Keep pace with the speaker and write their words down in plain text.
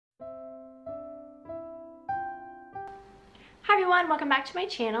Hi everyone, welcome back to my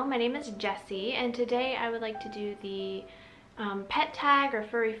channel. My name is Jessie and today I would like to do the pet tag or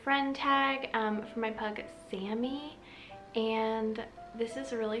furry friend tag for my pug Sammy. And this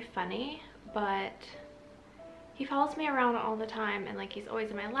is really funny, but he follows me around all the time and like he's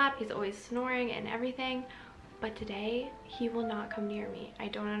always in my lap, he's always snoring and everything. But today he will not come near me. I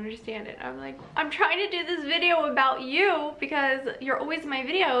don't understand it. I'm like, I'm trying to do this video about you because you're always in my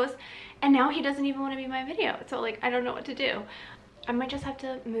videos, and now he doesn't even want to be in my video. So like, I don't know what to do. I might just have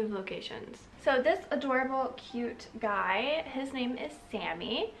to move locations. So this adorable, cute guy, his name is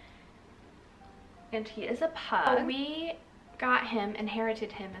Sammy, and he is a pug. We got him,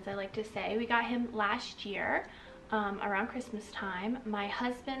 inherited him, as I like to say. We got him last year, around Christmas time. My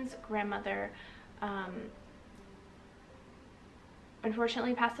husband's grandmother,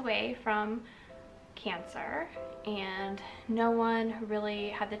 unfortunately passed away from cancer, and no one really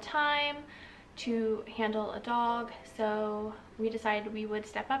had the time to handle a dog, so we decided we would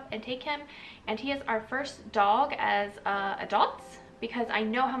step up and take him. And he is our first dog as adults, because I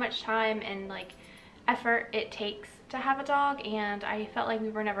know how much time and like effort it takes to have a dog, and I felt like we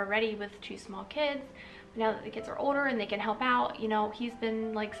were never ready with two small kids. But now that the kids are older and they can help out, you know, he's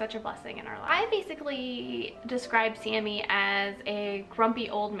been like such a blessing in our life. I basically describe Sammy as a grumpy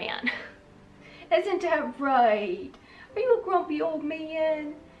old man. Isn't that right? Are you a grumpy old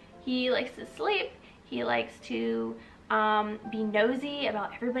man? He likes to sleep. He likes to be nosy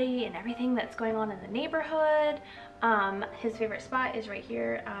about everybody and everything that's going on in the neighborhood. His favorite spot is right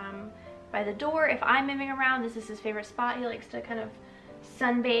here by the door. If I'm moving around, this is his favorite spot. He likes to kind of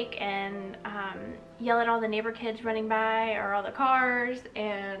sunbake and yell at all the neighbor kids running by or all the cars,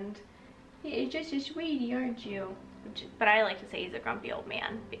 and you're just a sweetie, aren't you? But I like to say he's a grumpy old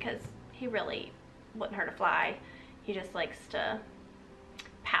man because he really wouldn't hurt a fly. He just likes to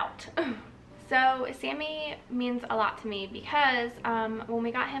pout. So Sammy means a lot to me because when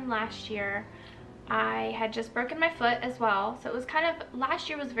we got him last year, I had just broken my foot as well. So it was kind of, last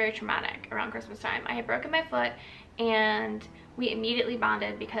year was very traumatic around Christmas time. I had broken my foot and we immediately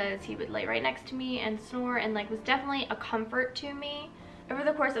bonded because he would lay right next to me and snore and like was definitely a comfort to me. Over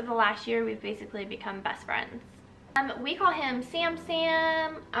the course of the last year, we've basically become best friends. We call him Sam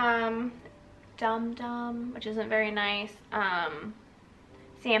Sam, Dum Dum, which isn't very nice, Sam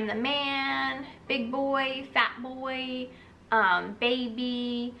the man, big boy, fat boy,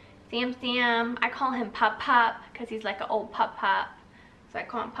 baby, Sam Sam. I call him Pup Pup because he's like an old Pup Pup, so I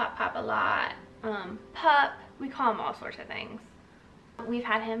call him Pup Pup a lot. Pup, we call him all sorts of things. We've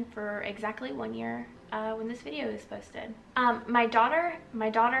had him for exactly 1 year when this video is posted. My daughter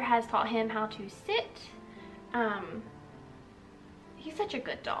has taught him how to sit. He's such a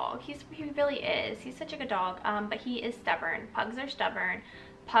good dog. He really is. He's such a good dog, but he is stubborn. Pugs are stubborn.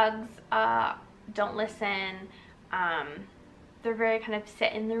 Pugs don't listen. They're very kind of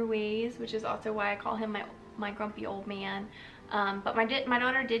set in their ways, which is also why I call him my grumpy old man. But my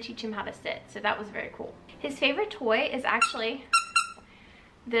daughter did teach him how to sit, so that was very cool. His favorite toy is actually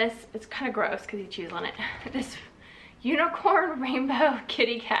this. It's kind of gross because he chews on it. This unicorn rainbow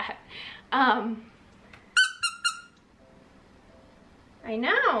kitty cat. I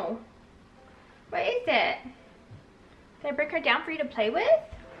know. What is it? Did I bring her down for you to play with?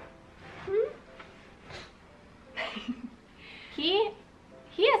 He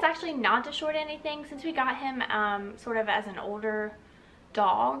has actually not destroyed anything since we got him sort of as an older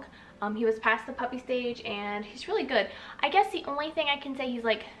dog. He was past the puppy stage and he's really good. I guess the only thing I can say he's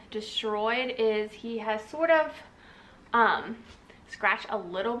like destroyed is he has sort of scratched a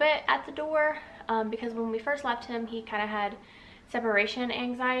little bit at the door because when we first left him, he kind of had separation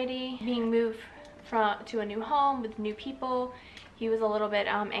anxiety, being moved to a new home with new people. He was a little bit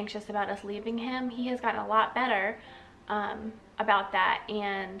anxious about us leaving him. He has gotten a lot better about that,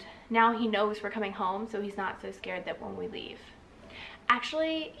 and now he knows we're coming home, so he's not so scared that when we leave.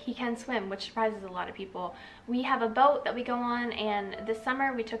 Actually, he can swim, which surprises a lot of people. We have a boat that we go on, and this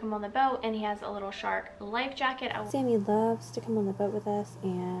summer we took him on the boat, and he has a little shark life jacket. Sammy loves to come on the boat with us,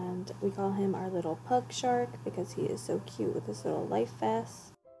 and we call him our little pug shark because he is so cute with his little life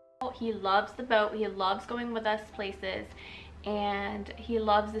vest. He loves the boat. He loves going with us places, and he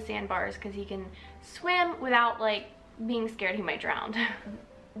loves the sandbars because he can swim without like being scared he might drown.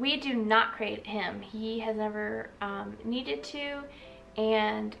 We do not crate him. He has never needed to,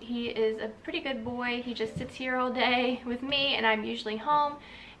 and he is a pretty good boy. He just sits here all day with me, and I'm usually home.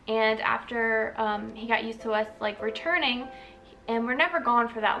 And after he got used to us like returning, and we're never gone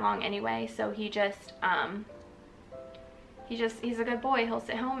for that long anyway, so he's a good boy. He'll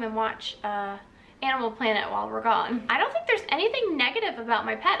sit home and watch Animal Planet while we're gone. I don't think there's anything negative about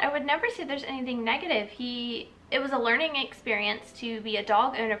my pet. I would never say there's anything negative. It was a learning experience to be a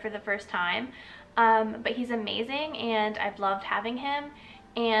dog owner for the first time, but he's amazing and I've loved having him.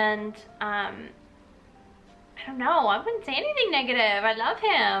 And I don't know, I wouldn't say anything negative. I love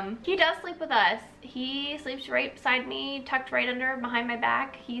him. He does sleep with us. He sleeps right beside me, tucked right under behind my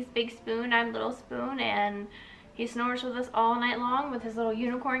back. He's Big Spoon, I'm Little Spoon, and he snores with us all night long with his little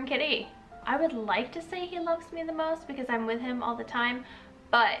unicorn kitty. I would like to say he loves me the most because I'm with him all the time,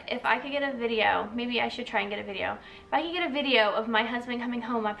 but if I could get a video, maybe I should try and get a video. If I could get a video of my husband coming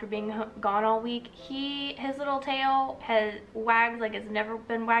home after being gone all week, his little tail has wagged like it's never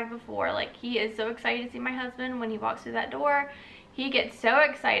been wagged before. Like, he is so excited to see my husband when he walks through that door. He gets so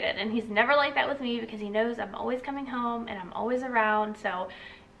excited, and he's never like that with me because he knows I'm always coming home and I'm always around. So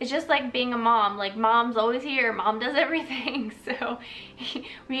it's just like being a mom. Like, mom's always here, mom does everything. So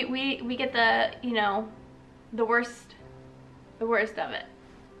we get the, you know, the worst of it.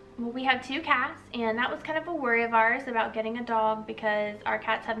 Well, we have 2 cats, and that was kind of a worry of ours about getting a dog because our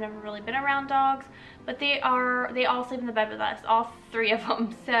cats have never really been around dogs, but they all sleep in the bed with us, all 3 of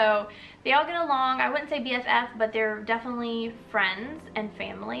them. So they all get along. I wouldn't say BFF, but they're definitely friends and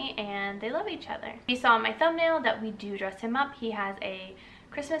family, and they love each other. You saw in my thumbnail that we do dress him up. He has a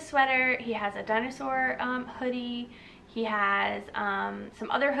Christmas sweater, he has a dinosaur hoodie, he has some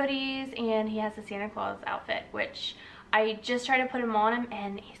other hoodies, and he has a Santa Claus outfit, which I just tried to put him on him,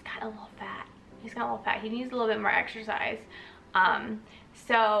 and he's got a little fat. He's got a little fat. He needs a little bit more exercise.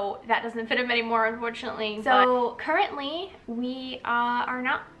 So that doesn't fit him anymore, unfortunately. So currently, we are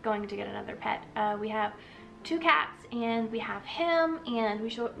not going to get another pet. We have 2 cats, and we have him, and we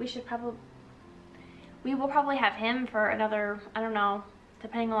will probably have him for another, I don't know,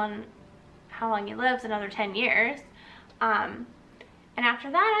 depending on how long he lives, another 10 years. And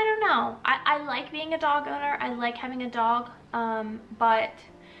after that, I don't know. I like being a dog owner. I like having a dog, but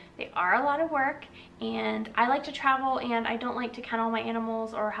they are a lot of work, and I like to travel, and I don't like to count all my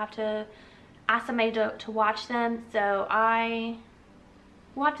animals or have to ask somebody to watch them, so I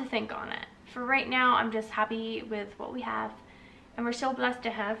will have to think on it. For right now, I'm just happy with what we have, and we're so blessed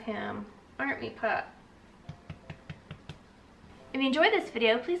to have him. Aren't we, pup? If you enjoyed this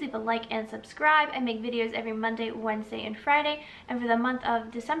video, please leave a like and subscribe. I make videos every Monday, Wednesday, and Friday. And for the month of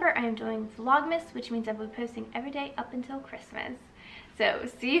December, I am doing Vlogmas, which means I'll be posting every day up until Christmas. So,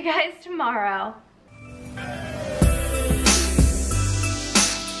 see you guys tomorrow.